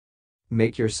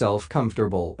Make yourself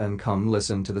comfortable and come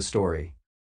listen to the story.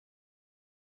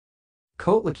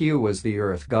 Coatlicue was the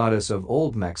earth goddess of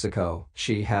Old Mexico.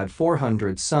 She had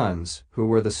 400 sons, who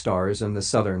were the stars in the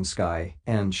southern sky,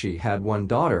 and she had one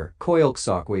daughter,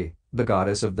 Coilxsauqui, the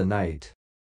goddess of the night.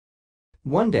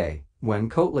 One day, when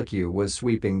Coatlicue was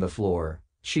sweeping the floor,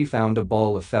 she found a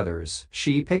ball of feathers.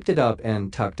 She picked it up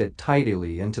and tucked it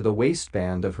tidily into the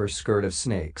waistband of her skirt of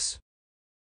snakes.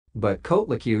 But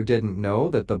Coatlicue didn't know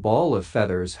that the ball of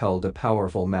feathers held a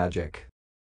powerful magic.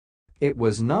 It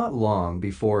was not long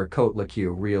before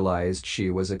Coatlicue realized she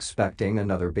was expecting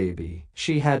another baby.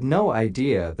 She had no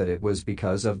idea that it was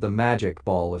because of the magic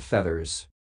ball of feathers.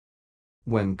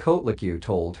 When Coatlicue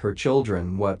told her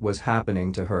children what was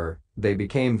happening to her, they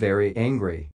became very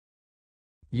angry.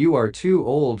 "You are too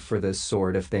old for this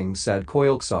sort of thing," said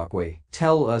Coilxsauqui.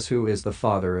 "Tell us who is the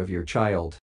father of your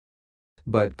child."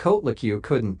 But Coatlicue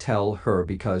couldn't tell her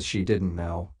because she didn't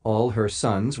know. All her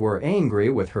sons were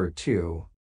angry with her too.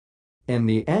 In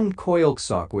the end,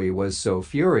 Coilxsauqui was so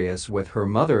furious with her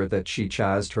mother that she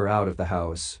chased her out of the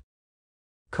house.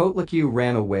 Coatlicue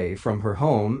ran away from her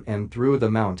home and through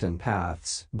the mountain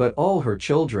paths, but all her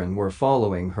children were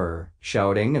following her,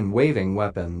 shouting and waving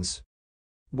weapons.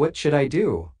 "What should I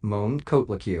do?" moaned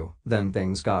Coatlicue. Then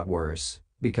things got worse,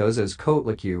 because as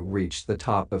Coatlicue reached the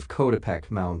top of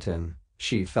Coatepec Mountain,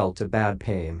 she felt a bad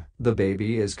pain. "The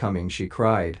baby is coming," she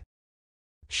cried.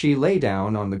 She lay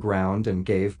down on the ground and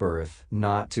gave birth,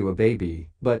 not to a baby,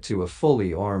 but to a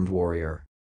fully armed warrior.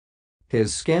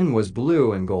 His skin was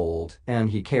blue and gold, and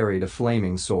he carried a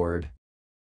flaming sword.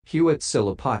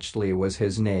 Huitzilopochtli was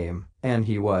his name, and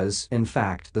he was, in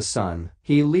fact, the sun.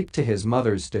 He leaped to his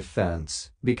mother's defense,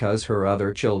 because her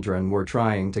other children were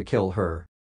trying to kill her.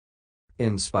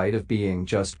 In spite of being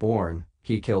just born,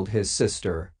 he killed his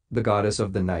sister, the goddess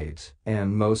of the night,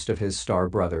 and most of his star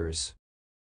brothers.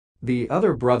 The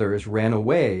other brothers ran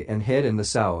away and hid in the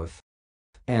south.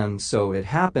 And so it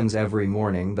happens every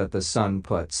morning that the sun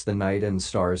puts the night and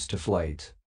stars to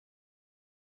flight.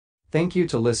 Thank you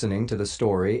to listening to the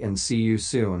story and see you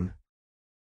soon.